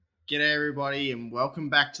G'day, everybody, and welcome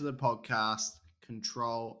back to the podcast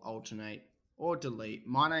Control, Alternate, or Delete.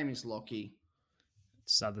 My name is Lockie.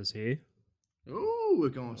 Southers here. Ooh, we're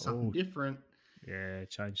going with something Oh, different. yeah,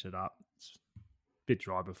 changed it up. It's a bit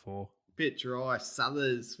dry before. Bit dry,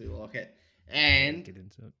 Southers, we like it. Yeah, And get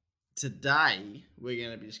into it. today we're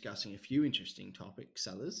going to be discussing a few interesting topics,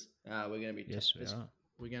 Southers. We're going to be Yes, we are.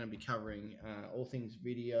 we're going to be covering all things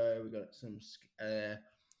video. We've got some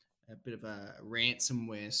a bit of a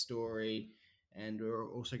ransomware story, and we're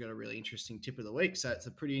also got a really interesting tip of the week. So it's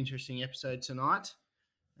a pretty interesting episode tonight.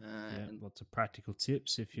 Yeah, And lots of practical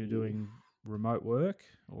tips if you're doing remote work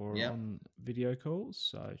or Yep. on video calls,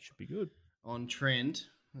 so it should be good. on trend,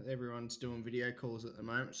 everyone's doing video calls at the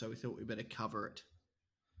moment, so we thought we better cover it.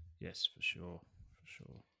 Yes, for sure.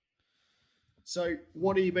 So,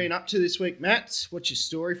 what have you been up to this week, Matt? What's your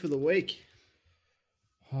story for the week?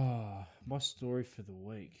 My story for the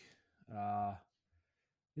week.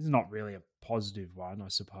 This is not really a positive one, I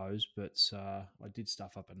suppose, but I did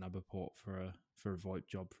stuff up a number port for a VoIP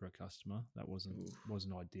job for a customer. That wasn't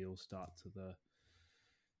an ideal start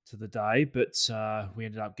to the day, but we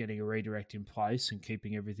ended up getting a redirect in place and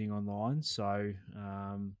keeping everything online. So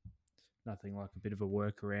nothing like a bit of a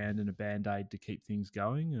workaround and a band-aid to keep things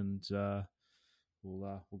going, and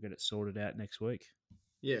we'll get it sorted out next week.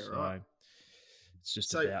 Yeah, So right. it's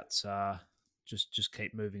just about just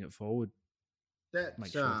keep moving it forward. That's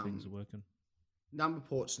Make sure things are working. Number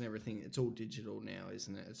ports and everything. It's all digital now,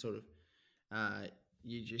 isn't it? It's sort of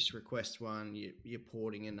you just request one. You're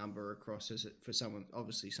porting a number across as it for someone,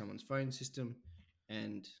 obviously someone's phone system,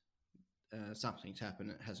 and something's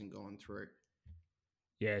happened. It hasn't gone through.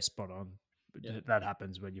 Yeah, spot on. Yep. That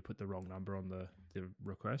happens when you put the wrong number on the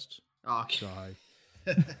request. Oh, okay.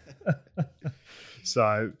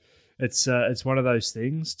 So it's one of those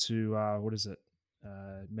things to what is it?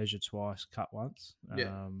 Measure twice, cut once.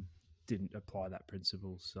 Yeah. Didn't apply that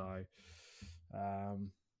principle, so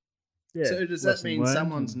So does that mean learned.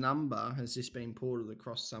 someone's number has just been ported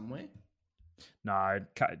across somewhere? No,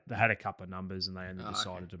 they had a couple of numbers and they only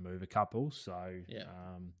decided to move a couple. So Yeah.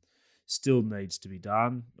 still needs to be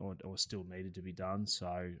done or still needed to be done.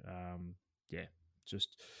 So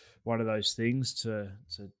just one of those things to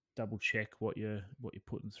double check what you're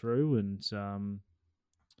putting through, and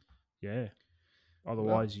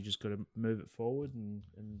otherwise you just got to move it forward and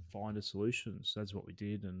find a solution. So that's what we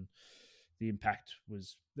did, and the impact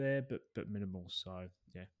was there but minimal. So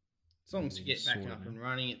yeah, as long as you get back up and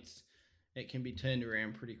running, it can be turned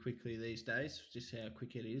around pretty quickly these days, just how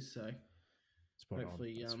quick it is. So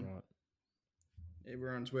hopefully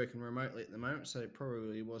everyone's working remotely at the moment, so it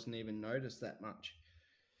probably wasn't even noticed that much.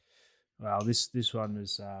 Well, this one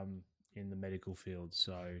was in the medical field,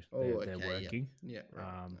 so they're working. Yeah,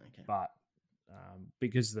 right. But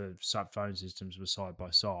because the phone systems were side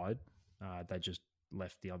by side, they just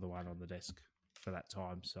left the other one on the desk for that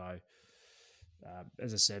time. So,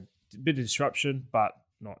 as I said, a bit of disruption, but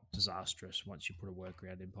not disastrous once you put a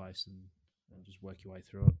workaround in place and just work your way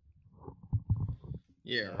through it.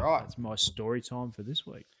 Yeah, right. That's my story time for this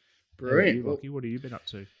week. Brilliant. Lockie, what have you been up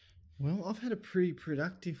to? Well, I've had a pretty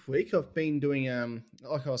productive week. I've been doing,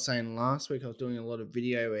 like I was saying last week, I was doing a lot of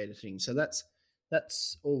video editing. So that's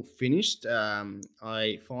all finished.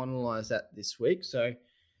 I finalised that this week. So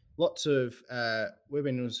lots of, we've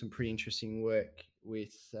been doing some pretty interesting work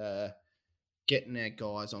with getting our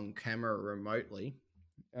guys on camera remotely,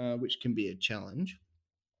 which can be a challenge.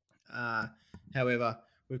 However,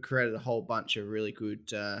 we've created a whole bunch of really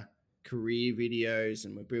good career videos,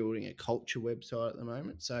 and we're building a culture website at the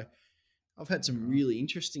moment. So I've had some really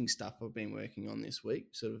interesting stuff I've been working on this week,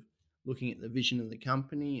 sort of looking at the vision of the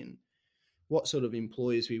company and what sort of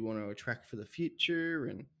employees we want to attract for the future,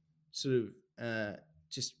 and sort of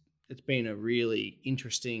just it's been a really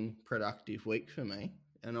interesting, productive week for me.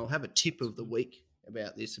 And I'll have a tip of the week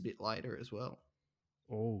about this a bit later as well.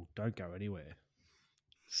 Oh, don't go anywhere.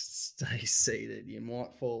 Stay seated. You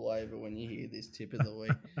might fall over when you hear this tip of the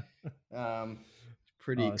week.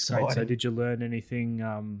 Pretty exciting. So did you learn anything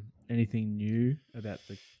new about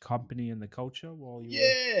the company and the culture while you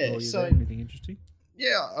were there? Anything interesting?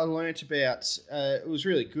 Yeah, I learnt about, it was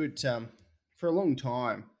really good. For a long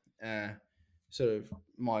time, sort of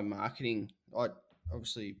my marketing, I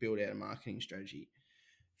obviously build out a marketing strategy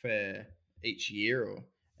for each year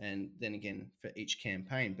and then again for each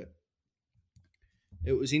campaign. But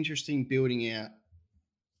it was interesting building out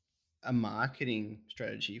a marketing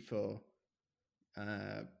strategy for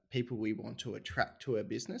people we want to attract to our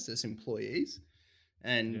business as employees.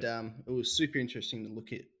 And it was super interesting to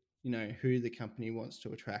look at, who the company wants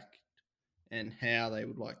to attract and how they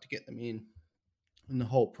would like to get them in and the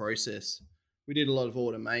whole process. we did a lot of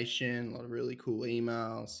automation, a lot of really cool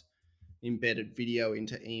emails, embedded video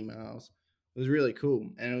into emails. It was really cool,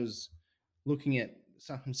 and it was looking at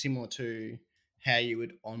something similar to how you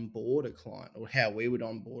would onboard a client, or how we would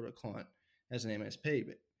onboard a client as an MSP,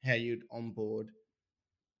 but how you'd onboard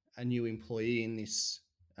a new employee in this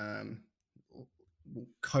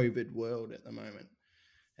COVID world at the moment.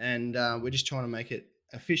 And we're just trying to make it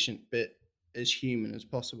efficient, but as human as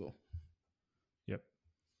possible. Yep.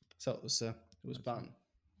 So it was fun.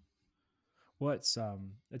 Well, it's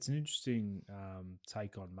an interesting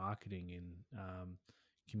take on marketing and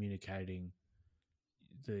communicating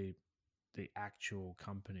the actual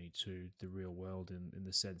company to the real world in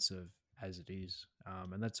the sense of as it is,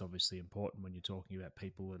 and that's obviously important when you're talking about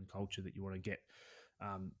people and culture that you want to get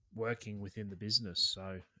working within the business.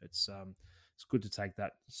 So it's good to take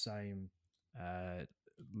that same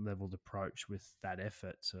leveled approach with that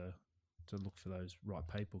effort to look for those right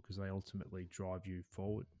people, because they ultimately drive you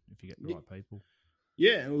forward if you get the right people.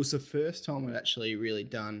 Yeah, it was the first time I'd actually really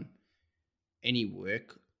done any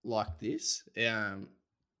work like this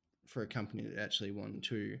for a company that actually wanted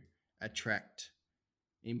to attract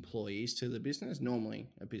employees to the business. Normally,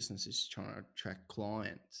 a business is trying to attract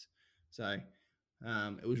clients. So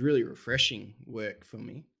it was really refreshing work for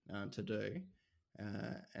me to do,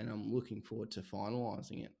 and I'm looking forward to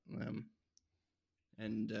finalising it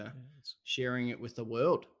and sharing it with the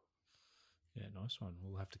world. Yeah, nice one.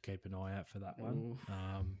 We'll have to keep an eye out for that one.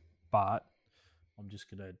 But I'm just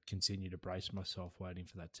going to continue to brace myself, waiting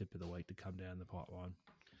for that tip of the week to come down the pipeline.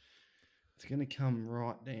 It's going to come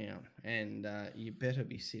right down, and you better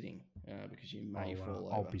be sitting because you may fall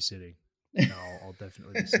over. I'll be sitting. No, I'll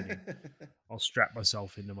definitely be sitting. I'll strap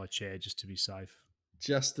myself into my chair just to be safe.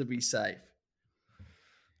 Just to be safe.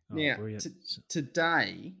 Oh, now,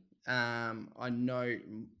 today, I know,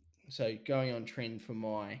 so going on trend for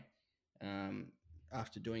my,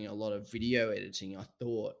 after doing a lot of video editing, I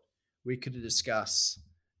thought we could discuss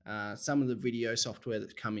some of the video software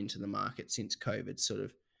that's come into the market since COVID sort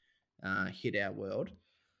of hit our world,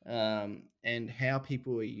 and how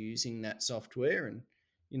people are using that software, and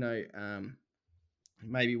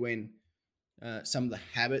maybe when some of the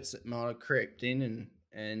habits that might have crept in,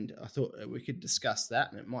 and I thought we could discuss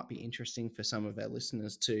that, and it might be interesting for some of our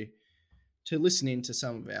listeners to listen into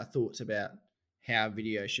some of our thoughts about how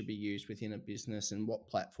video should be used within a business and what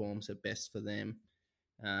platforms are best for them.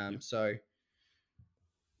 So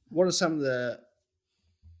what are some of the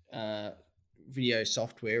video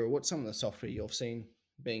software, or what's some of the software you've seen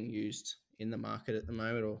being used in the market at the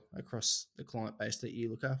moment or across the client base that you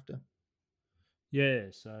look after? Yeah,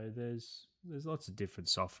 so there's lots of different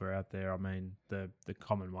software out there. I mean, the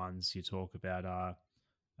common ones you talk about are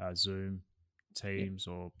Zoom, Teams,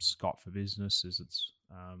 or Skype for Business, as it's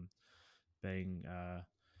being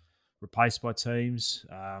replaced by Teams.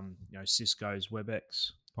 Cisco's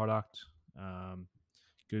WebEx product,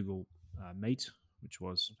 Google Meet, which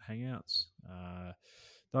was Hangouts.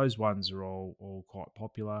 Those ones are all quite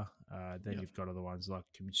popular. Then you've got other ones like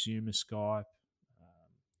Consumer Skype.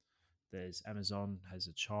 There's Amazon has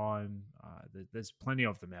a Chime. There's plenty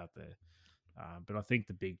of them out there. But I think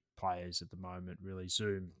the big players at the moment, really,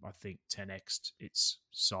 Zoom, I think 10x'd its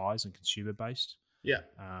size and consumer based. Yeah.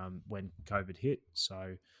 When COVID hit.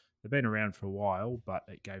 So they've been around for a while, but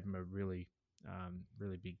it gave them a really,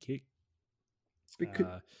 really big kick.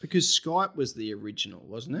 Because Skype was the original,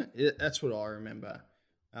 wasn't it? That's what I remember.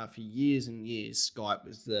 For years and years, Skype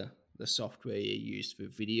was the software you used for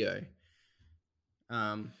video.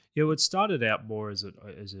 It started out more as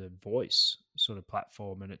a voice sort of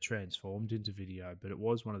platform, and it transformed into video, but it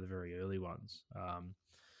was one of the very early ones.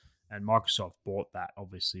 And Microsoft bought that,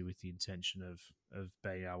 obviously, with the intention of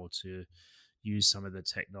being able to use some of the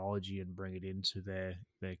technology and bring it into their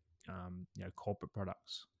corporate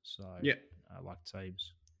products. So like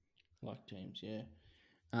Teams. Like Teams, yeah.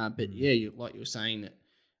 But yeah, like you were saying that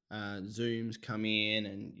Zoom's come in,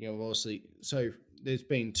 and obviously, so there's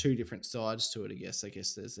been two different sides to it, I guess. I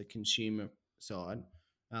guess there's the consumer side,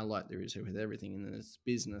 like there is with everything, and then there's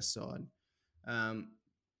the business side.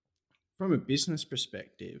 From a business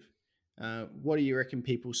perspective, what do you reckon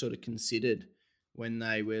people sort of considered when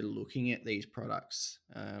they were looking at these products?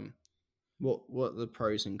 What are the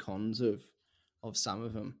pros and cons of some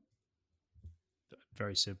of them?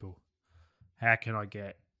 Very simple. How can I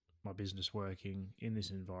get my business working in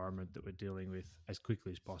this environment that we're dealing with as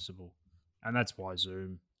quickly as possible? And that's why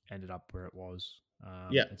Zoom ended up where it was.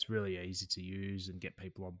 It's really easy to use and get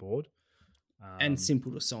people on board. And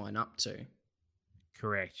simple to sign up to.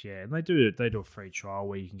 Correct, yeah. And they do a free trial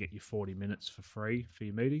where you can get your 40 minutes for free for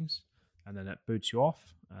your meetings, and then it boots you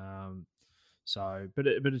off. So, but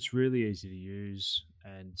it's really easy to use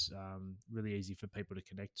and really easy for people to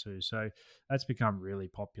connect to. So that's become really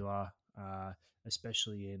popular,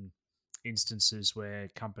 especially in instances where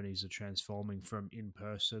companies are transforming from in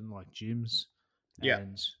person, like gyms, Yeah.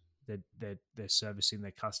 and they're servicing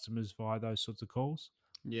their customers via those sorts of calls.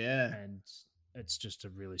 Yeah. And it's just a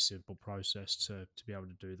really simple process to be able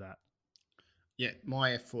to do that. Yeah.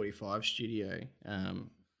 My F45 studio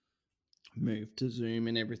moved to Zoom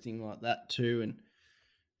and everything like that too. And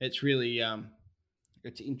it's really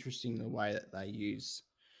it's interesting the way that they use,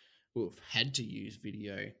 or have had to use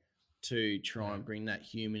video to try Yeah. and bring that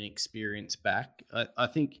human experience back. I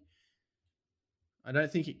think I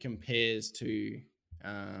don't think it compares to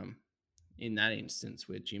in that instance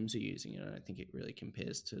where gyms are using it. I don't think it really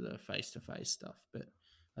compares to the face-to-face stuff. But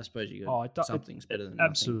I suppose you got Oh, something's it better than nothing.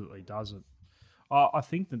 absolutely doesn't. I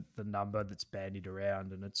think that the number that's bandied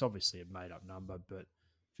around, and it's obviously a made up number, but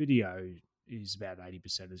video is about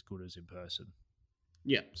 80% as good as in person.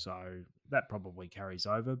 Yeah, So that probably carries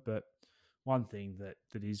over. But one thing that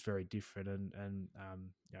is very different, and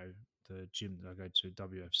the gym that I go to,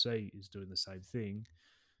 WFC, is doing the same thing.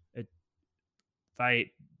 It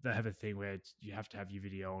they have a thing where you have to have your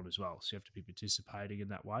video on as well, so you have to be participating in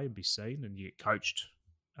that way and be seen, and you get coached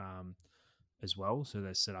um, as well. So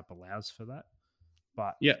their setup allows for that.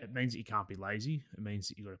 But yeah, it means that you can't be lazy. It means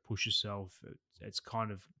that you've got to push yourself. It's kind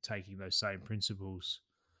of taking those same principles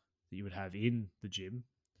that you would have in the gym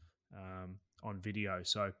on video.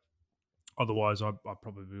 So otherwise, I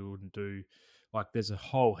probably wouldn't do, like, there's a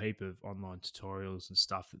whole heap of online tutorials and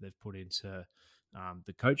stuff that they've put into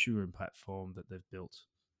the coaching room platform that they've built.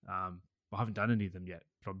 I haven't done any of them yet,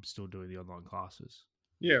 but I'm still doing the online classes.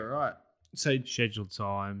 yeah. Right. So Scheduled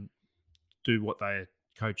time, do what their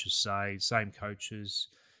coaches say, same coaches,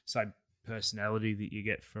 same personality that you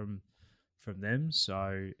get from them.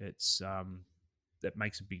 So it's that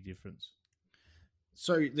makes a big difference.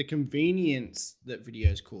 So the convenience that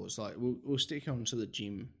videos cause, like we'll stick on to the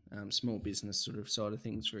gym, small business sort of side of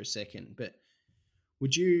things for a second, but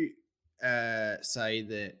would you say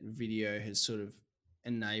that video has sort of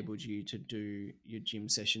enabled you to do your gym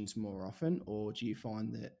sessions more often, or do you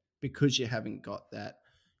find that because you haven't got that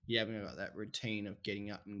routine of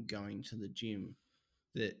getting up and going to the gym,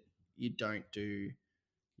 that you don't do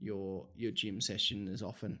your gym session as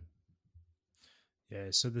often? Yeah,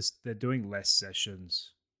 so they're doing less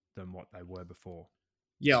sessions than what they were before.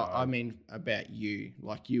 Yeah, I So mean about you,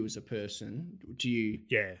 like you as a person. yeah,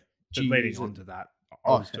 Do but you leading use on it? to that, I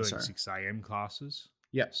Oh, was okay, doing sorry. 6 a.m. classes.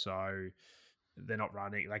 Yeah, So they're not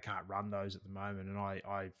running, they can't run those at the moment. And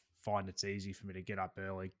I find it's easy for me to get up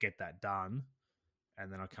early, get that done,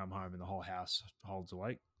 and then I come home and the whole house holds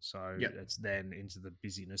awake. So yeah, it's then into the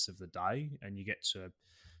busyness of the day, and you get to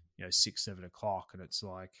 6-7 o'clock, and it's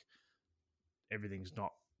like everything's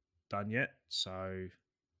not done yet. So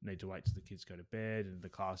need to wait till the kids go to bed, and the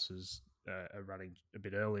classes are running a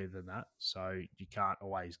bit earlier than that. So you can't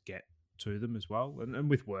always get to them as well, and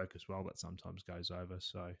with work as well, that sometimes goes over.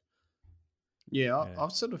 So yeah. yeah,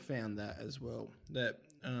 I've sort of found that as well. That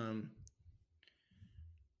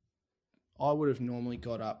I would have normally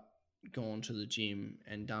got up, gone to the gym,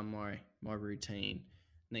 and done my routine,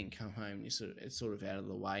 and then come home. It's sort of out of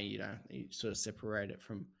the way. You sort of separate it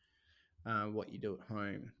from what you do at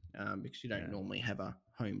home because you don't yeah, normally have a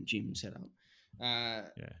home gym set up. yeah,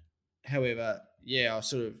 However, yeah,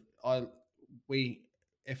 we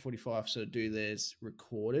F45 sort of do theirs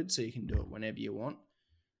recorded, so you can do it whenever you want.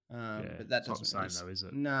 yeah. But that It's not the doesn't really. same though, is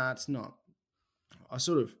it? Nah, it's not. I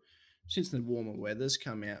sort of, since the warmer weather's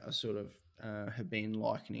come out, I sort of have been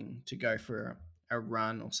likening to go for a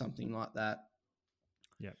run or something like that.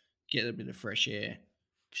 Yeah. Get a bit of fresh air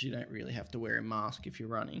because you don't really have to wear a mask if you're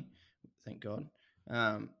running, thank God.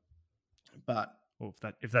 But Well,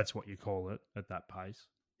 if that's what you call it at that pace,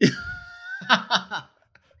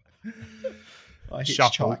 I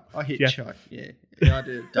shuffle. hitchhike. I Yeah. hitchhike. Yeah, I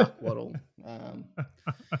do a duck waddle.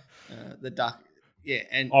 The duck. Yeah,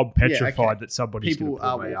 and I'm petrified yeah, okay. that somebody's going to People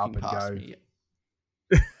are pull me up walking and past go. me.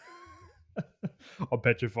 I'm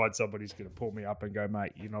petrified somebody's going to pull me up and go,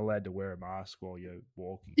 mate, you're not allowed to wear a mask while you're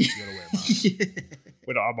walking. You got to wear a mask. Yeah.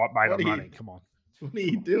 But I'm like, mate, What I'm are you- running. Come on. What are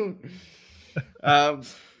you doing?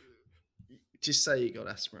 Just say you got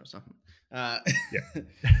asthma or something.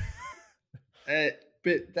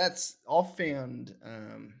 But I've found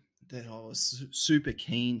that I was super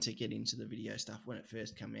keen to get into the video stuff when it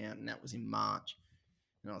first came out, and that was in March.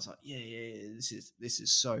 And I was like, yeah, this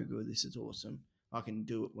is so good. This is awesome. I can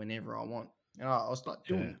do it whenever I want. And I was like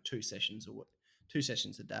doing 2 sessions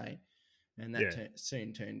a day, and that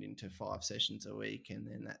soon turned into 5 sessions a week, and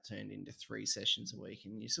then that turned into 3 sessions a week,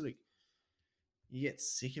 and you sort of you get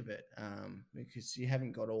sick of it because you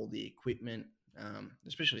haven't got all the equipment,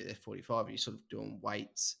 especially at F45. You're sort of doing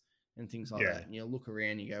weights and things like Yeah. that. And you look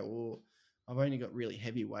around, and you go, well, I've only got really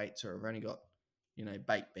heavy weights, or I've only got,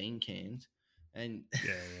 baked bean cans. And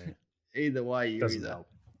Yeah. either way, you're Doesn't either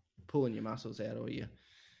help. pulling your muscles out or you're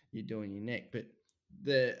doing your neck. But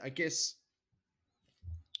I guess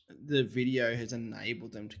the video has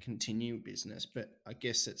enabled them to continue business, but I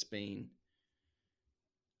guess it's been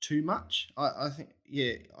too much. I think,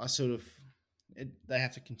 I sort of, they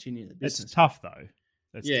have to continue the business. It's tough though.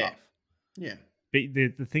 That's Yeah. tough. Yeah. But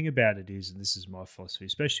the thing about it is, and this is my philosophy,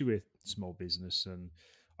 especially with small business, and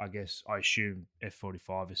I assume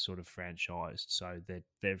F45 is sort of franchised, so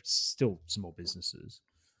they're still small businesses.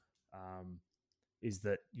 Is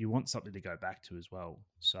that you want something to go back to as well.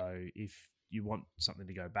 So if you want something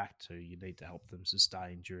to go back to, you need to help them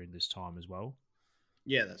sustain during this time as well.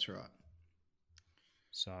 Yeah, that's right.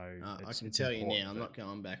 So I can tell you now, I'm not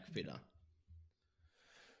going back fitter.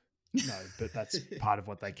 No, but that's part of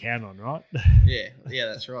what they count on, right? Yeah,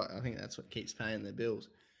 that's right. I think that's what keeps paying their bills.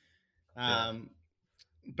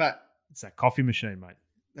 But it's that coffee machine, mate.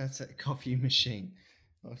 That's that coffee machine.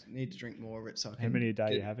 I need to drink more of it. So how many a day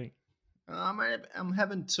are you having? I'm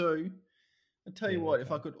having 2. I tell you what,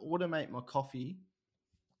 if I could automate my coffee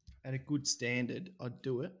at a good standard, I'd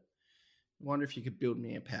do it. I wonder if you could build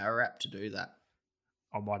me a power app to do that.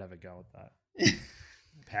 I might have a go at that.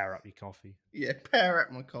 Power up your coffee. Yeah, power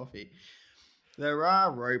up my coffee. There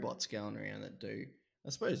are robots going around that do.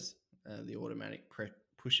 I suppose the automatic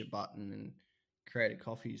push a button and create a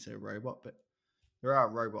coffee is a robot, but there are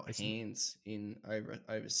robot hands in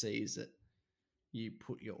overseas that you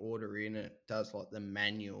put your order in and it does like the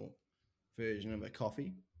manual version of a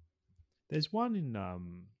coffee. There's one in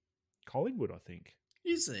Collingwood, I think.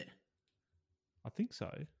 Is there? I think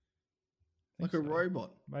so. Like a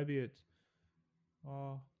robot. Maybe it's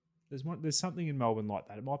there's something in Melbourne like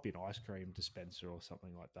that. It might be an ice cream dispenser or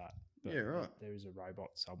something like that. But yeah, right. There is a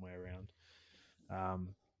robot somewhere around.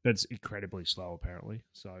 But it's incredibly slow apparently,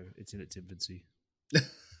 so it's in its infancy.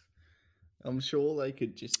 I'm sure they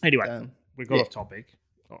could just anyway. We got off topic.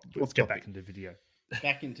 Let's get back into video.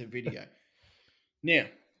 Back into video. Now,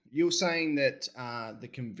 you're saying that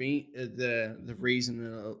the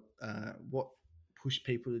reason what pushed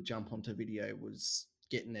people to jump onto video was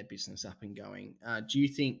getting their business up and going. Do you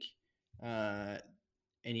think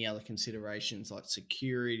any other considerations like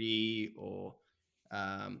security or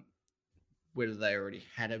whether they already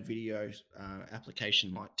had a video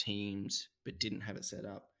application like Teams but didn't have it set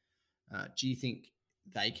up? Do you think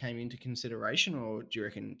they came into consideration, or do you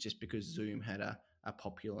reckon just because Zoom had a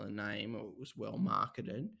popular name or it was well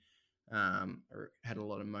marketed or had a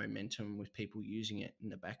lot of momentum with people using it in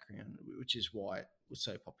the background, which is why it was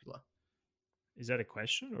so popular? Is that a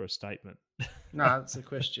question or a statement? No, that's a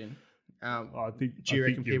question. Do you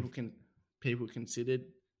reckon people considered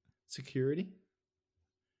security?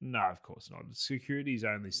 No, of course not. Security is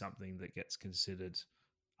only something that gets considered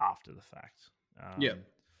after the fact.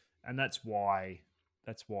 And that's why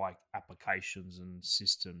applications and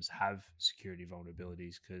systems have security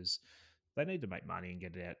vulnerabilities, because they need to make money and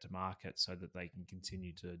get it out to market so that they can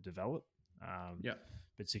continue to develop.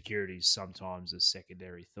 But security is sometimes a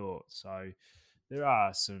secondary thought. So there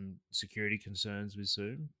are some security concerns with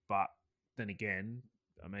Zoom, but then again,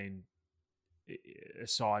 I mean,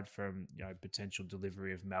 aside from potential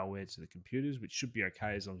delivery of malware to the computers, which should be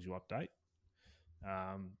okay as long as you update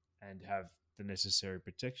and have the necessary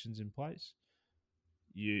protections in place,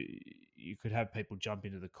 you could have people jump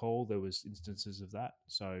into the call. There was instances of that.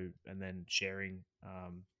 So, and then sharing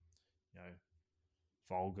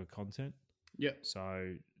vulgar content. Yeah.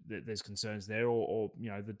 So there's concerns there, or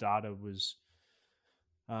the data was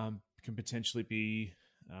can potentially be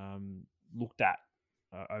looked at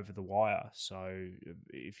over the wire. So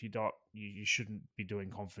if you shouldn't be doing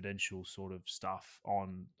confidential sort of stuff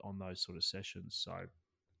on those sort of sessions. So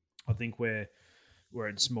I think we're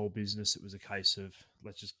in small business, it was a case of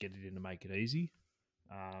let's just get it in to make it easy.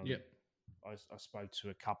 I spoke to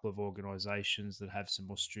a couple of organisations that have some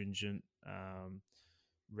more stringent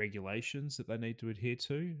regulations that they need to adhere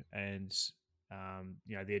to, and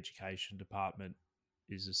the education department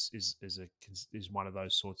is one of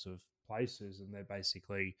those sorts of places, and they're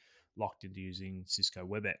basically locked into using Cisco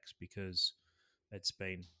WebEx because it's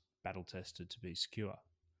been battle tested to be secure.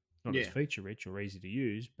 Not as feature rich or easy to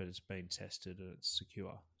use, but it's been tested and it's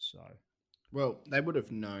secure. So, well, they would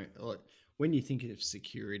have known. Like, when you think of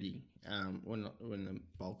security, when the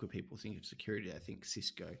bulk of people think of security, they think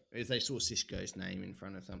Cisco. If they saw Cisco's name in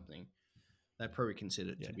front of something, they probably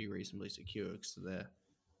consider it to be reasonably secure because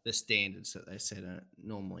the standards that they set are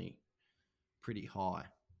normally pretty high.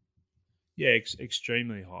 Yeah,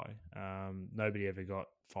 extremely high. Nobody ever got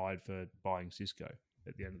fired for buying Cisco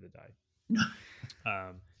at the end of the day.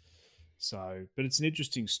 But it's an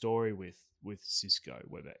interesting story with Cisco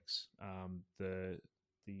WebEx. The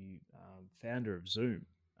founder of Zoom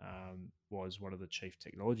was one of the chief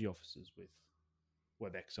technology officers with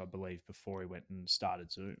WebEx, I believe, before he went and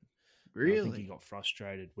started Zoom. Really? I think he got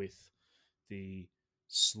frustrated with the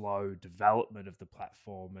slow development of the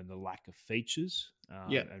platform and the lack of features,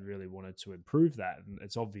 and really wanted to improve that. And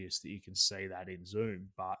it's obvious that you can see that in Zoom,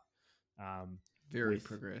 but very with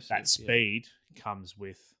progressive. that speed comes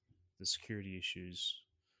with the security issues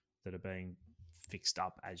that are being fixed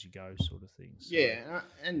up as you go, sort of thing. So, yeah,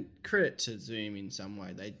 and credit to Zoom in some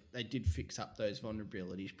way. They did fix up those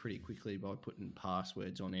vulnerabilities pretty quickly by putting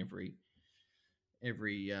passwords on every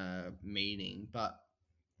meeting. But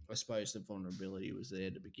I suppose the vulnerability was there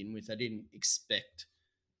to begin with. They didn't expect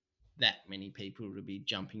that many people to be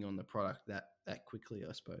jumping on the product that quickly,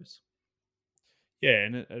 I suppose. yeah,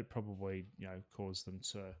 and it probably caused them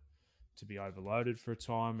to be overloaded for a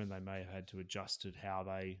time, and they may have had to adjust it how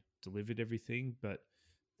they delivered everything. But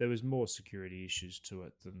there was more security issues to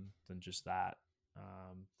it than just that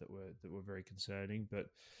that were very concerning. But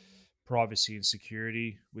privacy and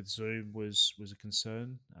security with Zoom was a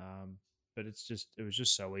concern. But it was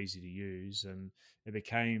just so easy to use, and it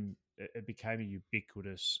became a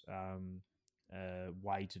ubiquitous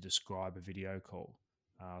way to describe a video call.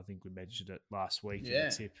 I think we mentioned it last week in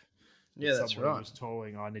the tip. Yeah, that's somebody right. was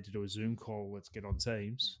telling I need to do a Zoom call. Let's get on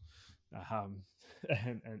Teams, and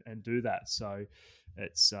do that. So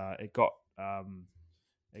it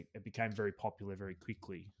became very popular very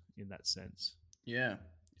quickly in that sense. Yeah.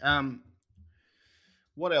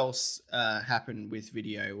 What else happened with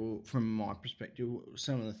video? Well, from my perspective,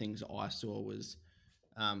 some of the things I saw was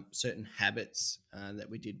certain habits that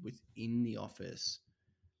we did within the office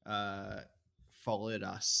followed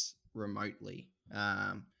us remotely.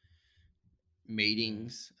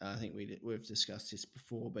 Meetings, I think we've discussed this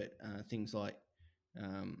before, but things like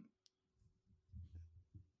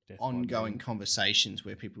ongoing conversations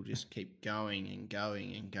where people just keep going and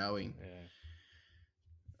going and going.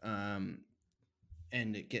 Yeah.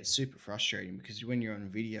 And it gets super frustrating because when you're on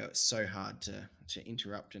video, it's so hard to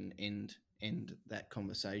interrupt and end that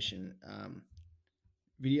conversation.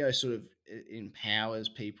 Video sort of empowers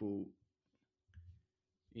people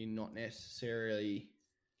in not necessarily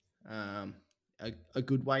a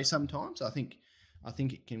good way sometimes. I think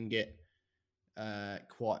it can get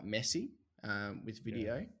quite messy with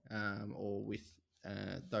video or with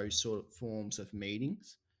those sort of forms of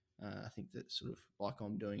meetings. I think that sort of like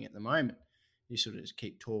I'm doing at the moment, you sort of just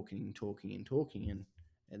keep talking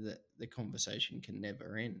and the conversation can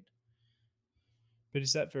never end. But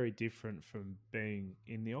is that very different from being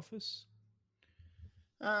in the office?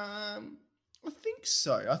 I think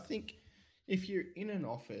so. I think if you're in an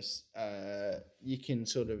office, you can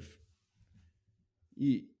sort of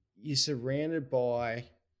you're surrounded by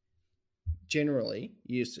generally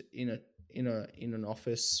you're in an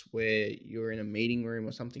office where you're in a meeting room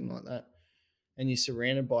or something like that, and you're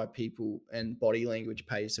surrounded by people, and body language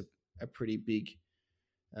plays a pretty big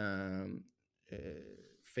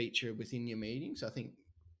feature within your meetings. I think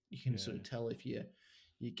you can sort of tell if you're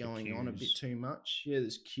going on a bit too much. Yeah,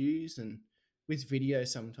 there's cues, and with video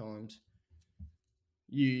sometimes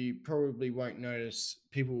you probably won't notice.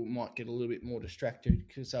 People might get a little bit more distracted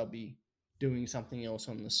because they'll be doing something else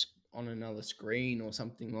on another screen or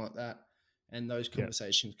something like that, and those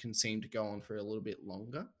conversations can seem to go on for a little bit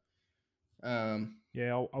longer. I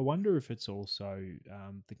wonder if it's also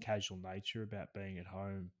the casual nature about being at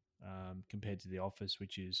home compared to the office,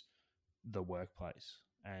 which is the workplace,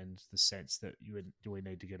 and the sense that do we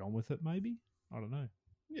need to get on with it? Maybe, I don't know.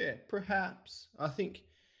 Yeah, perhaps. I think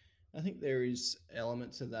there is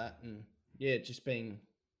elements of that, and just being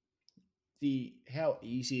how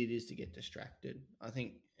easy it is to get distracted. I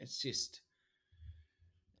think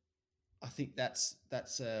that's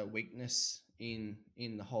a weakness in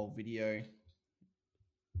the whole video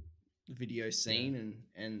scene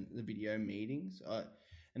and the video meetings. I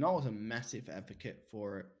was a massive advocate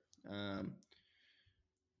for it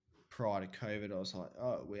prior to COVID. I was like,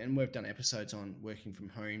 and we've done episodes on working from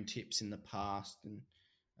home tips in the past, and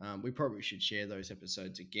we probably should share those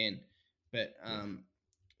episodes again. But I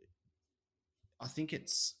think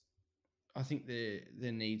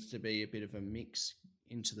there needs to be a bit of a mix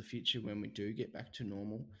into the future when we do get back to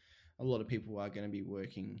normal. A lot of people are going to be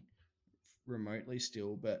working remotely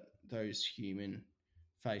still, but those human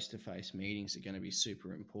face-to-face meetings are going to be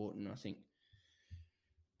super important. I think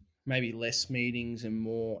maybe less meetings and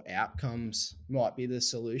more outcomes might be the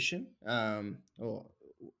solution, or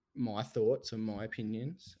my thoughts and my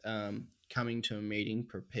opinions. Coming to a meeting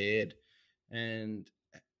prepared and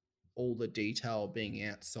all the detail being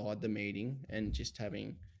outside the meeting and just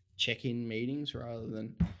having check-in meetings rather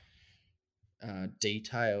than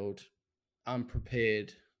detailed,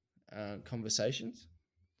 unprepared conversations.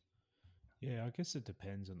 Yeah, I guess it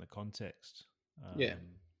depends on the context. Yeah.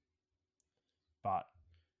 But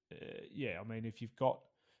yeah, I mean, if you've got,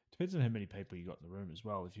 depends on how many people you got in the room as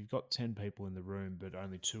well. If you've got 10 people in the room, but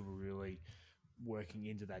only 2 are really working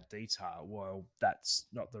into that detail, well, that's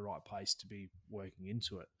not the right place to be working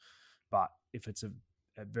into it. But if it's a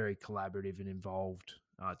very collaborative and involved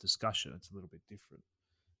discussion, it's a little bit different.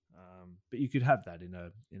 But you could have that in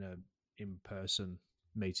a in-person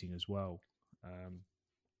meeting as well.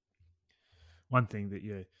 One thing that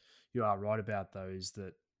you are right about though is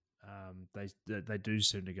that they do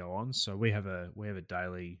seem to go on. So we have a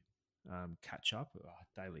daily catch up, a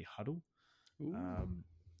daily huddle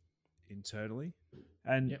internally,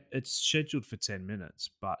 and it's scheduled for 10 minutes,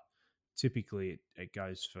 but typically it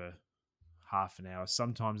goes for half an hour,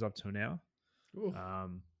 sometimes up to an hour.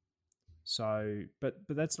 So, but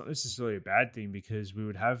that's not necessarily a bad thing because we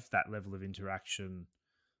would have that level of interaction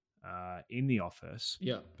in the office,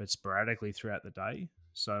 but sporadically throughout the day.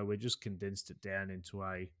 So we just condensed it down into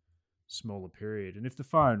a smaller period. And if the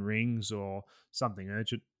phone rings or something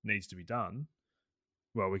urgent needs to be done,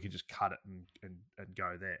 well, we could just cut it and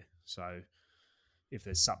go there. So if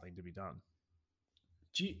there's something to be done.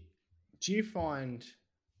 Do you find,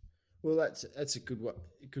 well, that's a good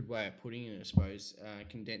way of putting it, I suppose,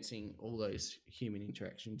 condensing all those human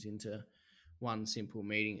interactions into one simple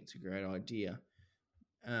meeting. It's a great idea.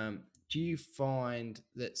 Do you find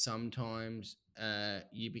that sometimes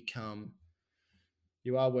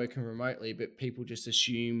you are working remotely, but people just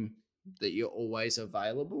assume that you're always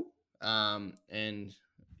available? And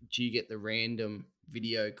do you get the random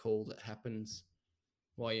video call that happens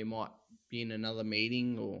while you might be in another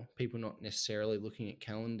meeting, or people not necessarily looking at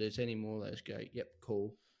calendars anymore? They just go, yep,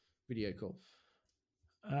 call, video call.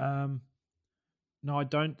 No, I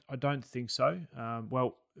don't think so.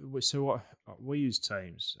 Well, so what we use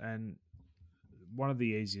Teams, and one of the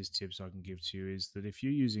easiest tips I can give to you is that if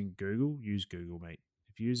you're using Google, use Google Meet.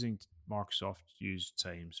 If you're using Microsoft, use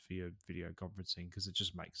Teams for your video conferencing because it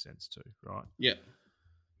just makes sense to, right? Yeah.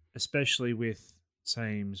 Especially with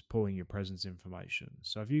Teams pulling your presence information.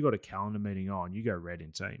 So if you've got a calendar meeting on, you go red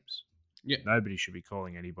in Teams. Yeah. Nobody should be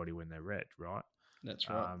calling anybody when they're red, right? That's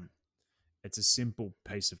right. It's a simple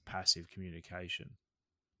piece of passive communication.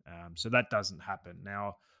 So that doesn't happen.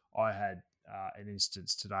 Now, I had an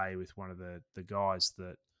instance today with one of the guys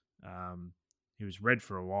that he was red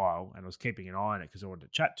for a while, and I was keeping an eye on it because I wanted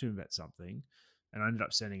to chat to him about something, and I ended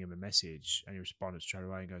up sending him a message, and he responded straight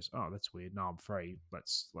away and goes, "Oh, that's weird. No, I'm free.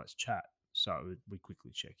 Let's chat." So we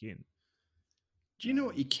quickly check in. Do you know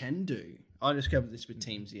what you can do? I discovered this with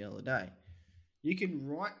Teams the other day. You can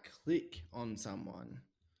right-click on someone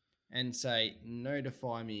and say,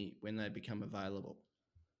 notify me when they become available.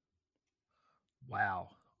 Wow.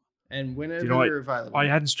 And whenever you're available. I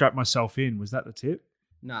hadn't strapped myself in. Was that the tip?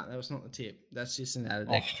 No, that was not the tip. That's just an added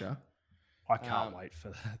extra. I can't wait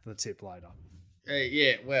for the tip later.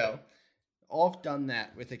 Yeah, well, I've done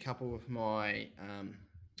that with a couple of my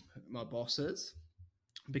my bosses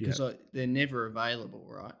because they're never available,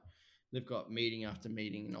 right? They've got meeting after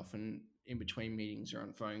meeting, and often in between meetings are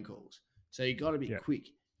on phone calls. So you got to be quick.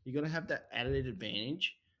 You got to have that added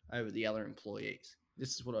advantage over the other employees.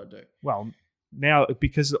 This is what I do. Well, now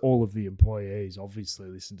because all of the employees obviously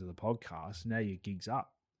listen to the podcast, now your gig's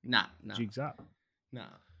up. No. Gig's up. No.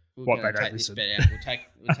 We're going to take this bit out.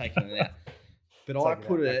 We're taking it out. But I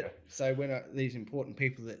put it so when these important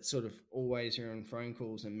people that sort of always are on phone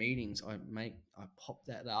calls and meetings, I pop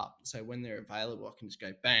that up so when they're available, I can just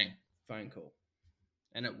go bang, phone call,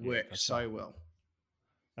 and it works so well.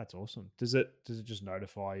 That's awesome. Does it just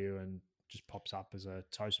notify you and just pops up as a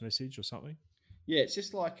toast message or something? Yeah, it's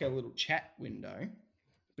just like a little chat window,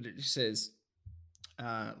 but it just says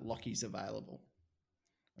Lockie's available,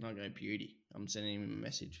 and I go beauty. I'm sending him a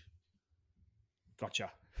message.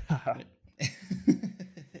 Gotcha.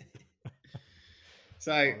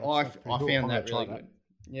 So I found that really good.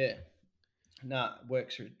 Yeah. No,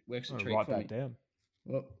 works a treat write for that me. down.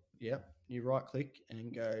 Well, yeah. You right click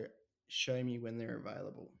and go show me when they're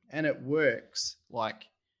available. And it works like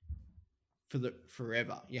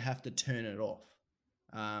forever. You have to turn it off.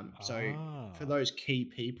 So for those key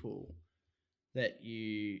people that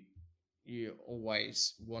you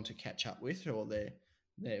always want to catch up with, or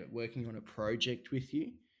they're working on a project with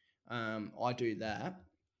you, I do that.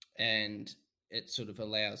 and it sort of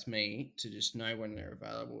allows me to just know when they're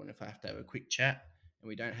available, and if I have to have a quick chat and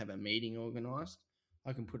we don't have a meeting organised,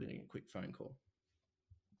 I can put it in a quick phone call.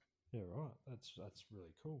 Yeah, right. That's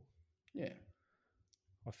really cool. Yeah.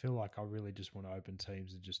 I feel like I really just want to open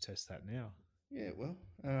Teams and just test that now. Yeah, well,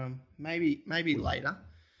 maybe later.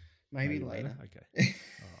 Maybe later. Okay.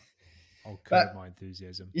 All right. I'll But- curb my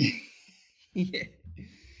enthusiasm. Yeah.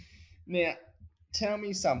 Now, tell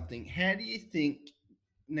me something. How do you think?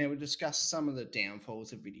 Now we'll discuss some of the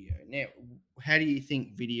downfalls of video. Now, how do you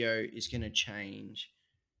think video is going to change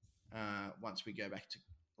once we go back to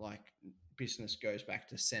like business goes back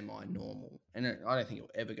to semi-normal? And I don't think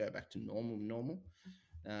it'll ever go back to normal.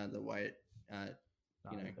 The way it,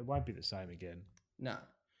 No, it won't be the same again. no,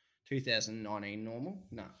 2019 normal,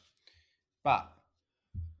 no. But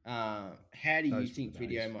how do you think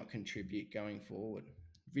video might contribute going forward?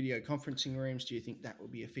 Video conferencing rooms, do you think that will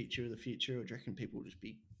be a feature of the future, or do you reckon people will just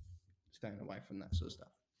be staying away from that sort of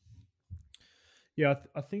stuff? Yeah,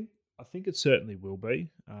 I think it certainly will be.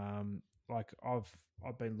 Like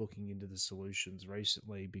I've been looking into the solutions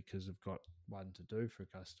recently because I've got one to do for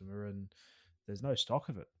a customer, and there's no stock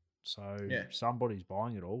of it. So Yeah. somebody's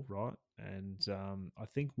buying it all, right? And I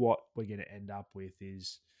think what we're going to end up with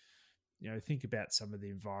is, think about some of the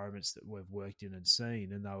environments that we've worked in and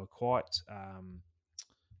seen, and they were quite,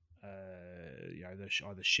 they're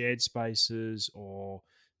either shared spaces or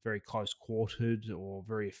very close quartered or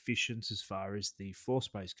very efficient as far as the floor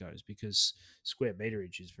space goes, because square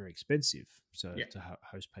meterage is very expensive to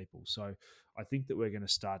host people. So I think that we're going to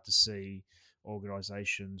start to see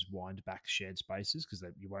organizations wind back shared spaces because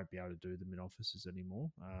you won't be able to do them in offices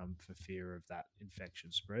anymore for fear of that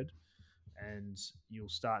infection spread. And you'll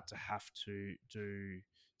start to have to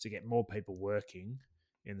get more people working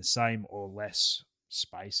in the same or less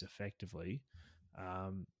space effectively.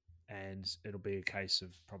 And it'll be a case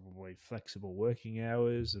of probably flexible working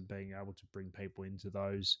hours and being able to bring people into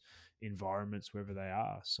those environments wherever they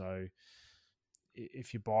are. So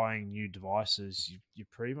if you're buying new devices, you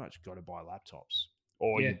pretty much got to buy laptops,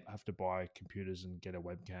 or you have to buy computers and get a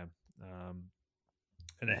webcam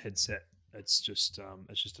and a headset. It's just a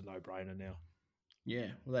no-brainer now.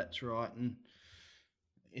 Yeah, well, that's right. And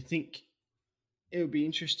I think it'll be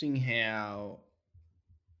interesting how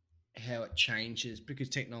it changes, because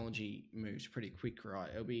technology moves pretty quick, right?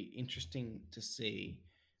 It'll be interesting to see,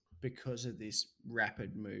 because of this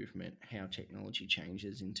rapid movement, how technology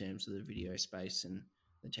changes in terms of the video space and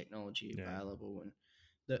the technology available, and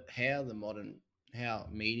how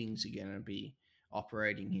meetings are going to be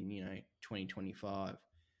operating in 2025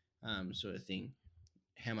 sort of thing.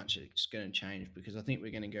 How much it's going to change, because I think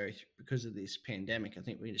we're going to go because of this pandemic. I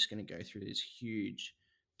think we're just going to go through this huge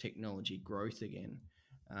technology growth again.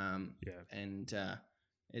 And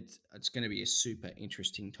it's going to be a super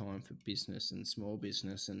interesting time for business and small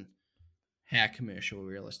business, and how commercial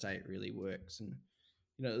real estate really works. And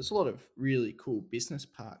there's a lot of really cool business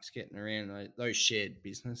parks getting around. Those shared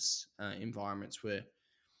business environments where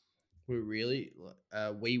we're really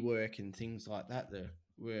WeWork and things like that.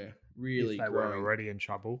 Were really if they growing. Were already in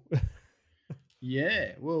trouble.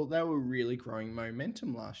 Yeah, well, they were really growing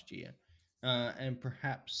momentum last year, and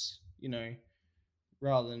perhaps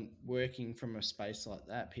rather than working from a space like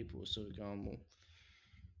that, people were sort of going, well,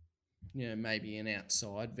 maybe an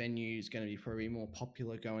outside venue is going to be probably more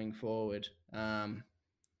popular going forward,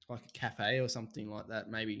 like a cafe or something like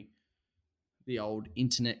that. Maybe the old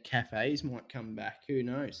internet cafes might come back. Who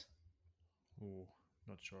knows? Oh,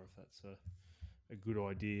 not sure if that's a good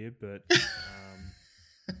idea, but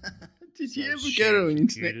did you ever go to an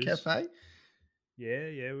internet cafe?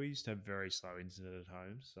 Yeah, we used to have very slow internet at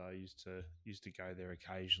home, so I used to go there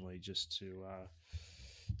occasionally just to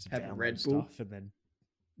have a Red Bull stuff, and then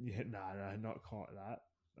no, not quite that.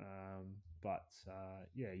 But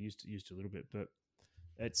used to a little bit, but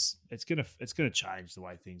it's gonna change the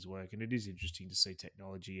way things work, and it is interesting to see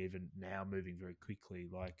technology even now moving very quickly.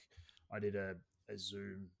 Like I did a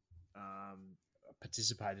Zoom,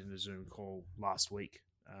 participated in a Zoom call last week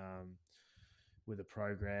with a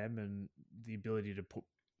program, and the ability to put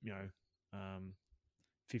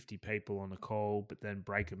 50 people on a call, but then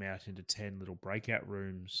break them out into 10 little breakout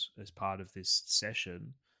rooms as part of this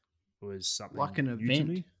session was something like an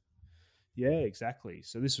event. Yeah, exactly.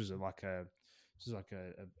 So this was an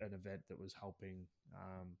event that was helping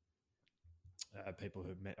people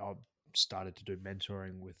who I started to do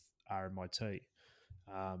mentoring with RMIT,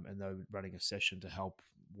 and they were running a session to help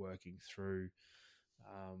working through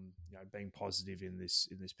being positive in this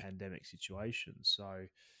pandemic situation. So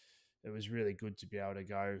it was really good to be able to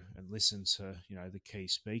go and listen to, the key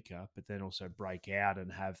speaker, but then also break out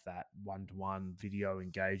and have that one-to-one video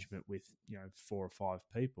engagement with, 4 or 5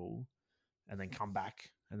 people, and then come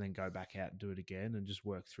back and then go back out and do it again and just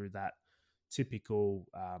work through that typical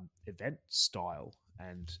event style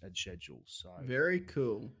and schedule. So Very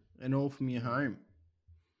cool. And all from your home.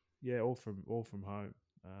 yeah, all from home.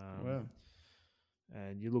 Wow.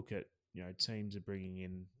 And you look at, teams are bringing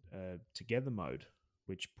in together mode,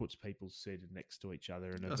 which puts people seated next to each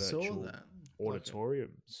other in a virtual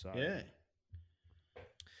auditorium. So yeah,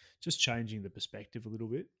 just changing the perspective a little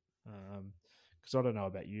bit. Because I don't know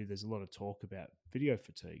about you, there's a lot of talk about video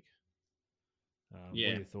fatigue. What are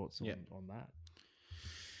your thoughts on that?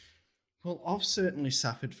 Well, I've certainly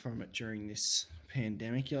suffered from it during this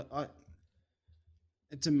pandemic.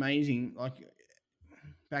 It's amazing. Like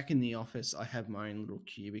back in the office, I have my own little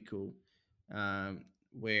cubicle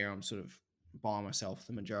where I'm sort of by myself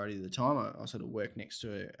the majority of the time. I sort of work next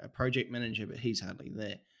to a project manager, but he's hardly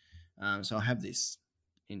there. So I have this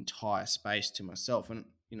entire space to myself, and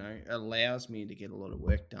it allows me to get a lot of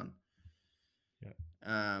work done.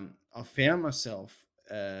 Yeah. I found myself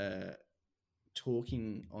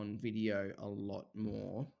talking on video a lot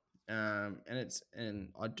more, and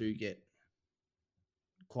I do get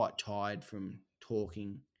quite tired from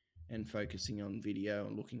talking and focusing on video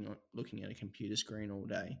and looking at a computer screen all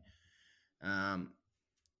day. And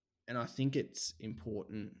I think it's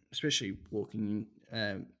important, especially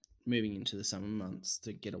moving into the summer months,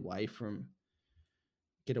 to get away from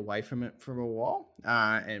it for a while,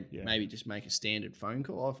 and maybe just make a standard phone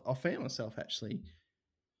call. I found myself actually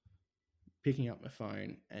picking up my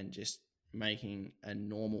phone and just making a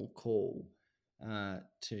normal call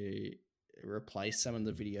to replace some of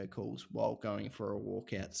the video calls while going for a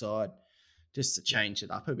walk outside, just to change it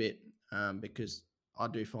up a bit, because I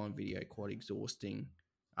do find video quite exhausting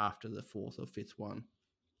after the 4th or 5th one.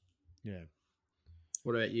 Yeah.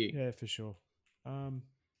 What about you? Yeah, for sure. I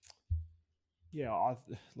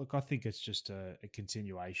think it's just a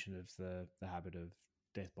continuation of the habit of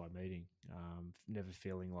death by meeting, never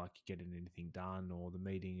feeling like you're getting anything done or the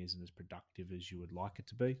meeting isn't as productive as you would like it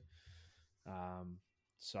to be.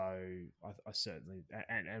 So I certainly,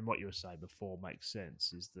 and what you were saying before makes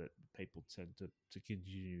sense, is that people tend to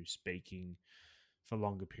continue speaking for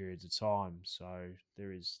longer periods of time. So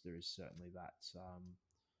there is certainly that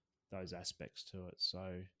those aspects to it.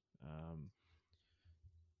 So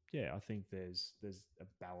I think there's a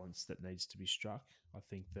balance that needs to be struck. I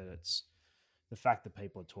think that it's the fact that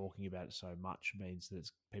people are talking about it so much means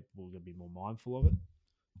that people are going to be more mindful of it.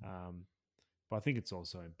 But I think it's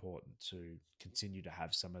also important to continue to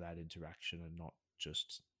have some of that interaction and not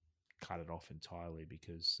just cut it off entirely,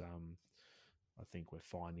 because I think we're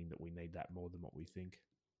finding that we need that more than what we think.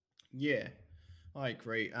 Yeah, I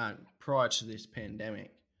agree. Prior to this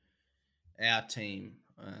pandemic, our team,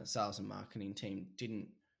 sales and marketing team,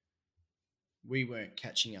 we weren't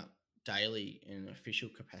catching up daily in an official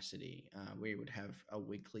capacity. We would have a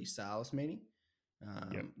weekly sales meeting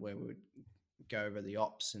where we would go over the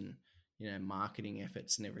ops and marketing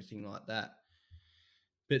efforts and everything like that.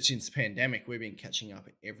 But since the pandemic, we've been catching up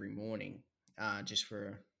every morning just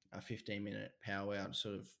for a 15-minute powwow to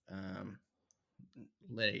sort of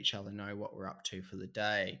let each other know what we're up to for the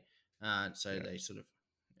day. They sort of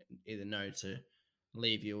either know to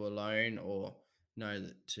leave you alone or know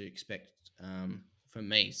that to expect, for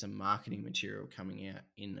me, some marketing material coming out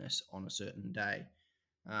on a certain day.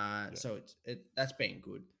 So that's been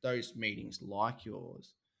good. Those meetings like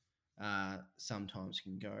yours sometimes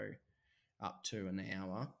can go up to an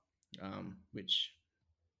hour, which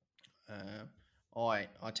I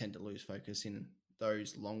tend to lose focus in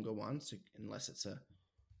those longer ones unless it's a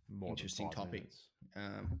more interesting topic.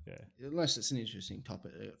 Yeah. Unless it's an interesting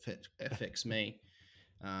topic that affects me.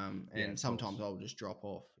 And sometimes I'll just drop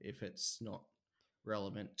off if it's not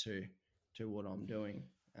relevant to what I'm doing.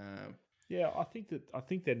 I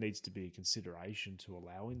think there needs to be a consideration to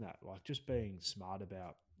allowing that, like just being smart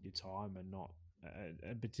about your time and not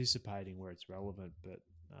and participating where it's relevant, but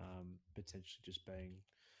potentially just being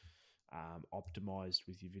optimized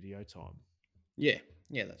with your video time. Yeah,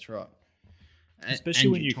 that's right. Especially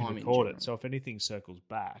when you can record it. So if anything circles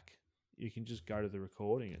back, you can just go to the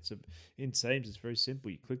recording. In Teams, it's very simple.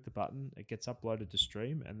 You click the button, it gets uploaded to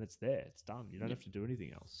Stream, and it's there. It's done. You don't have to do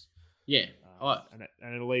anything else. Yeah,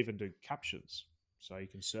 and it'll even do captions, so you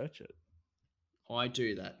can search it. I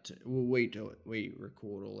do that. Well, we do it. We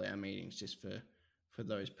record all our meetings just for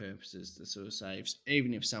those purposes to sort of save,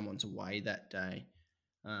 even if someone's away that day,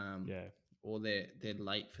 or they're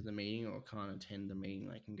late for the meeting or can't attend the meeting,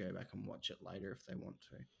 they can go back and watch it later if they want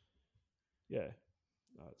to. Yeah,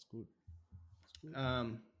 Oh, it's good. It's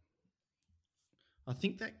good. I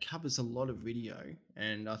think that covers a lot of video,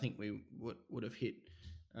 and I think we would have hit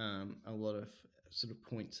a lot of sort of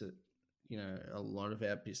points that a lot of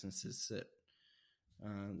our businesses that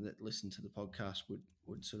listen to the podcast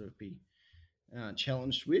would sort of be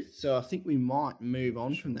challenged with. So I think we might move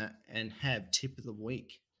on from that and have tip of the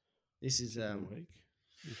week. This is Tip of the week.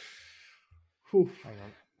 whew. Hang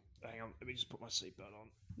on. Let me just put my seatbelt on.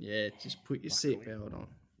 Yeah, just put your Buckle in. seatbelt on.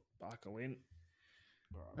 Buckle in.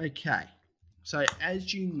 Right. Okay. So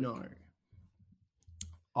as you know,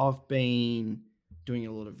 I've been doing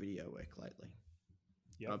a lot of video work lately.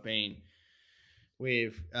 Yep.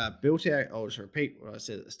 We've built out, I'll just repeat what I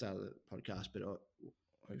said at the start of the podcast, but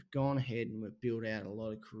we've gone ahead and we've built out a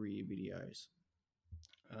lot of career videos.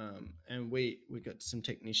 And we got some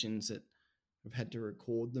technicians that have had to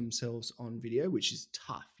record themselves on video, which is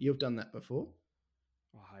tough. You've done that before?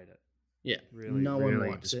 I hate it. Yeah. Really, no really one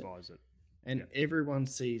likes despise it. And everyone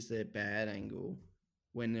sees their bad angle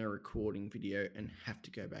when they're recording video and have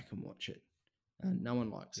to go back and watch it. No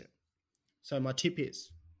one likes it. So my tip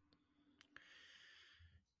is,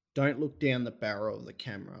 don't look down the barrel of the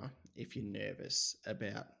camera if you're nervous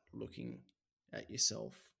about looking at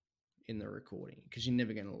yourself in the recording, because you're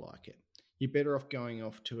never going to like it. You're better off going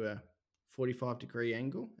off to a 45-degree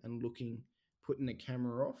angle and putting the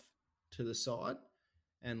camera off to the side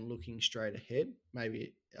and looking straight ahead,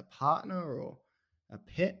 maybe a partner or a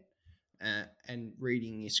pet, and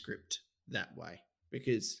reading your script that way.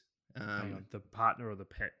 Because hang on, the partner or the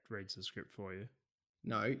pet reads the script for you?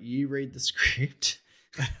 No, you read the script.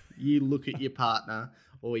 You look at your partner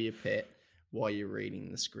or your pet while you're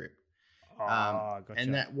reading the script. Gotcha.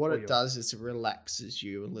 And what it does is it relaxes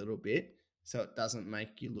you a little bit, so it doesn't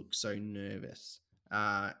make you look so nervous.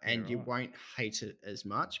 And you won't hate it as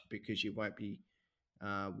much because you won't be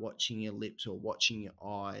watching your lips or watching your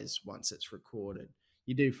eyes once it's recorded.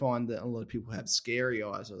 You do find that a lot of people have scary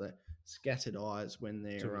eyes or they're scattered eyes when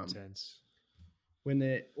they're intense.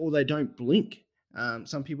 Or they don't blink.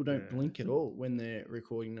 Some people don't blink at all when they're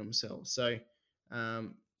recording themselves. So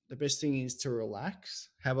the best thing is to relax,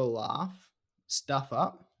 have a laugh, stuff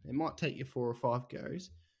up. It might take you 4 or 5 goes,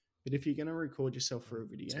 but if you're going to record yourself for a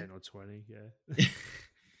video, 10 or 20, yeah.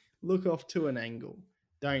 Look off to an angle.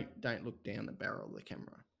 Don't look down the barrel of the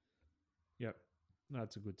camera. Yep. No,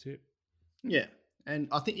 that's a good tip. Yeah. And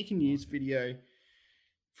I think you can use video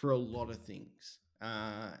for a lot of things.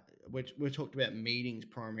 We talked about meetings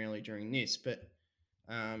primarily during this, but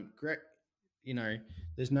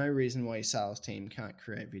there's no reason why your sales team can't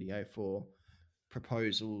create video for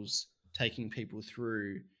proposals, taking people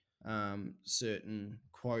through certain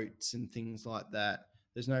quotes and things like that.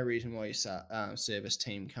 There's no reason why your service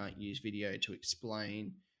team can't use video to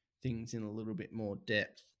explain things in a little bit more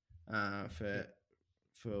depth for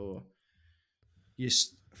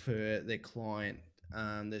their client.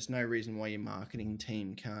 There's no reason why your marketing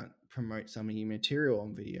team can't promote some of your material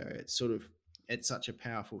on video. It's such a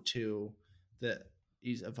powerful tool that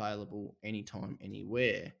is available anytime,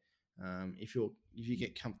 anywhere. If you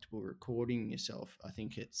get comfortable recording yourself, I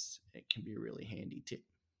think it can be a really handy tip.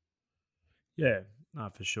 Yeah, no,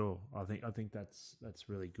 for sure. I think that's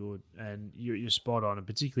really good, and you're spot on, and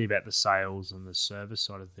particularly about the sales and the service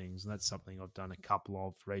side of things. And that's something I've done a couple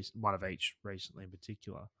of, one of each recently in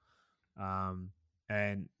particular,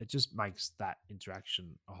 and it just makes that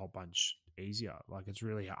interaction a whole bunch easier. Like, it's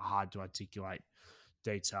really hard to articulate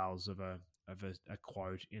details of a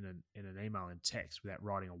quote in an email and text without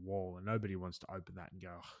writing a wall, and nobody wants to open that and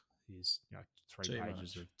go, oh, here's 3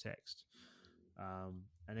 pages of text.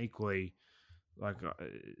 And equally, like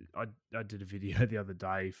I did a video the other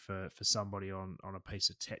day for somebody on a piece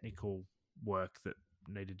of technical work that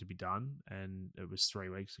needed to be done, and it was 3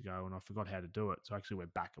 weeks ago, and I forgot how to do it, so I actually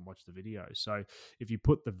went back and watched the video. So if you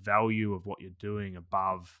put the value of what you're doing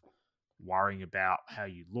above worrying about how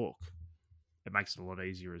you look, it makes it a lot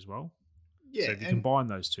easier as well. Yeah, so if you combine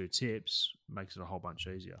those 2 tips, it makes it a whole bunch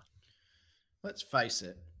easier. Let's face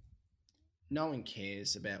it, no one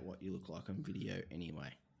cares about what you look like on video anyway.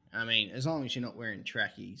 I mean, as long as you're not wearing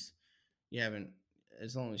trackies,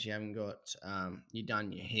 as long as you haven't got, you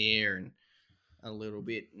done your hair and a little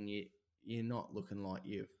bit, and you're not looking like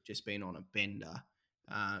you've just been on a bender.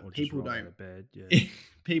 People don't. Out of bed, yeah.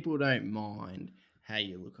 People don't mind how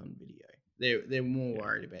you look on video. They're more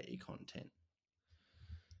worried about your content.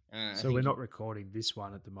 So we're not recording this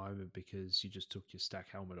one at the moment because you just took your stack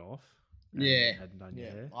helmet off. Yeah, hadn't done your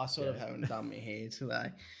hair. I sort of haven't done my hair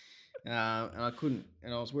today. And I couldn't,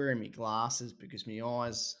 and I was wearing my glasses because my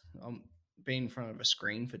eyes, I'm been in front of a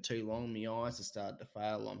screen for too long. My eyes have started to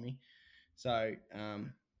fail on me. So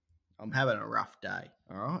I'm having a rough day.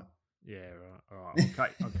 All right. Yeah, right. All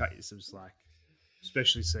right. I'll cut you some slack.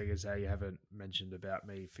 Especially seeing as how you haven't mentioned about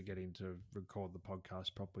me forgetting to record the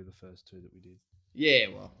podcast properly the first two that we did. Yeah,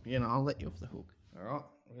 well, I'll let you off the hook. All right.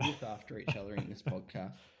 We look after each other in this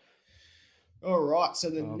podcast. All right. So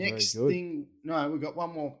the next thing, no, we've got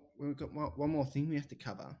one more. We've got one more thing we have to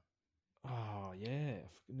cover. Oh yeah,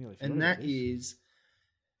 nearly forgot. And that is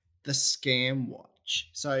the Scam Watch.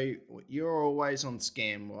 So you're always on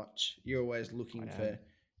Scam Watch. You're always looking for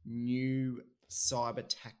new cyber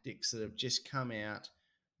tactics that have just come out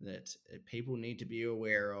that people need to be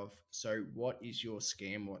aware of. So what is your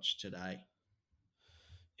Scam Watch today?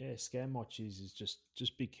 Yeah, Scam Watches is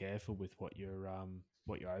just be careful with what you're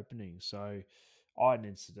opening. So I had an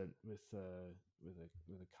incident with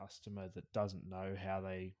a customer that doesn't know how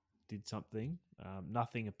they did something.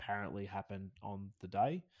 Nothing apparently happened on the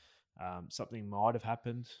day. Something might have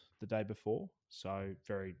happened the day before, so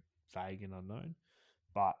very vague and unknown.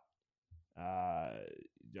 But I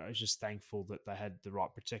was just thankful that they had the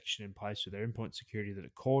right protection in place with their endpoint security, that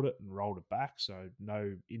it caught it and rolled it back, so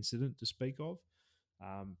no incident to speak of.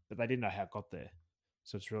 But they didn't know how it got there,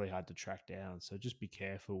 so it's really hard to track down. So just be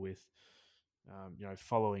careful with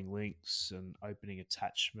following links and opening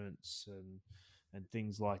attachments and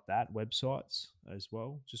things like that, websites as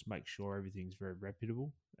well. Just make sure everything's very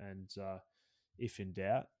reputable, and if in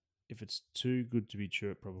doubt, if it's too good to be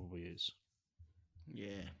true, it probably is.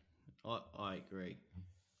 Yeah, I agree.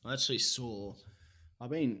 I actually I've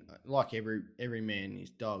been, like every man his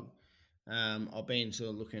dog, I've been sort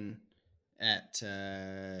of looking at,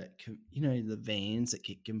 the vans that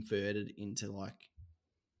get converted into, like,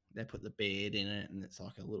 they put the bed in it and it's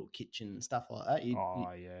like a little kitchen and stuff like that. Yeah.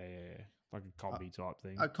 Like a combi type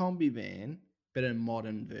thing. A combi van, but a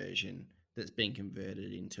modern version that's been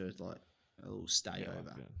converted into, like, a little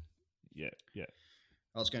stayover. Yeah.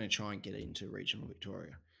 I was going to try and get it into regional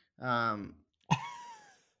Victoria.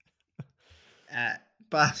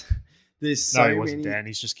 But there's so many... No, he wasn't, Dan.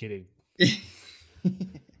 He's just kidding.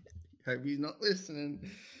 Hope he's not listening.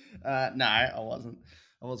 No, I wasn't.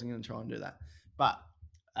 I wasn't going to try and do that. But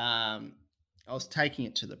I was taking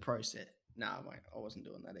it to the process. No, I wasn't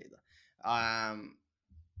doing that either.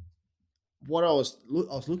 What I was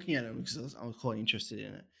looking at it because I was quite interested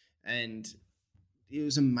in it, and it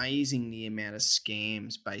was amazing the amount of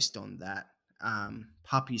scams based on that.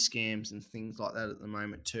 Puppy scams and things like that at the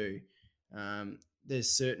moment too.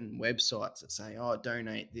 There's certain websites that say, "Oh,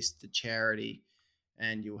 donate this to charity,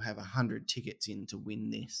 and you'll have 100 tickets in to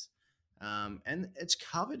win this." And it's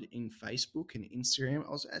covered in Facebook and Instagram.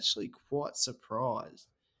 I was actually quite surprised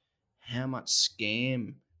how much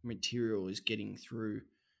scam material is getting through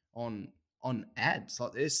on ads.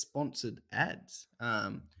 Like, there's sponsored ads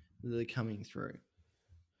that are coming through.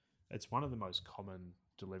 It's one of the most common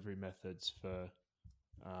delivery methods for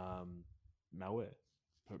malware,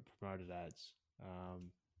 promoted ads,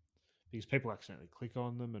 because people accidentally click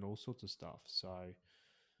on them and all sorts of stuff. So,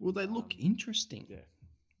 well, they look interesting. Yeah,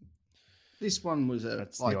 this one was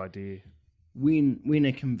that's the idea. Win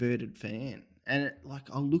a converted fan, and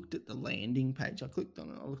I looked at the landing page. I clicked on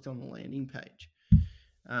it. I looked on the landing page.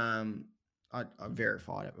 I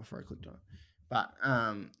verified it before I clicked on it. But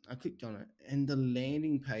I clicked on it, and the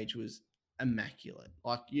landing page was immaculate.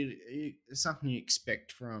 Like, it's something you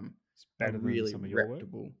expect from a really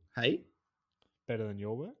reputable. Hey, better than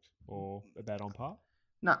your work, or about on par?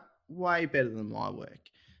 No, way better than my work.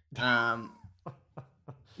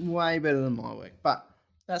 Way better than my work. But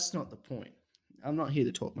that's not the point. I'm not here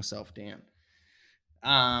to talk myself down.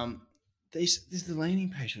 The landing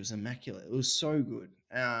page was immaculate. It was so good.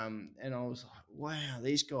 And I was like, wow,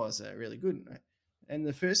 these guys are really good. And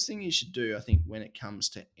the first thing you should do, I think, when it comes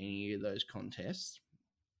to any of those contests,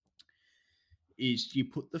 is you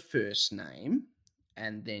put the first name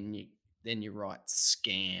and then you write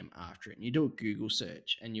scam after it. And you do a Google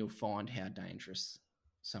search and you'll find how dangerous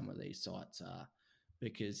some of these sites are.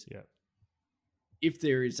 Because if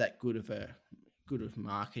there is that good of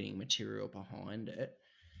marketing material behind it,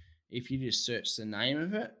 if you just search the name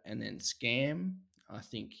of it and then scam, I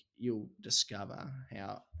think you'll discover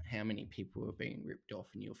how many people are being ripped off,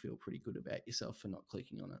 and you'll feel pretty good about yourself for not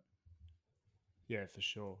clicking on it. Yeah, for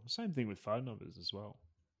sure. Same thing with phone numbers as well.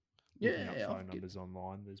 Looking up phone numbers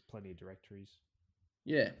online, there's plenty of directories.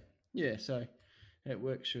 Yeah. So it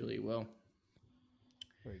works really well.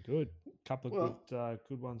 Very good. Couple of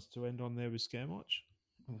good ones to end on there with Scamwatch.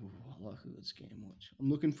 Ooh, I like a good Scamwatch. I'm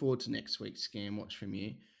looking forward to next week's Scamwatch from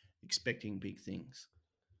you. Expecting big things.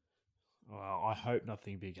 Well, I hope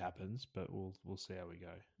nothing big happens, but we'll see how we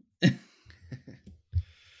go.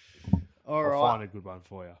 All right. I'll find a good one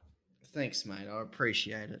for you. Thanks, mate. I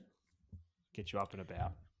appreciate it. get you up and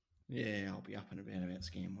about. Yeah, I'll be up and about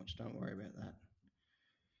Scam Watch. Don't worry about that.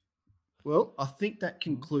 Well, I think that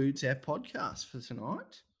concludes our podcast for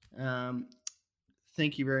tonight.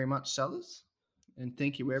 Thank you very much, Suthers. And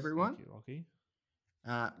thank you, everyone. Thank you, Lockie.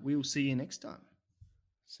 We'll see you next time.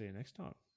 See you next time.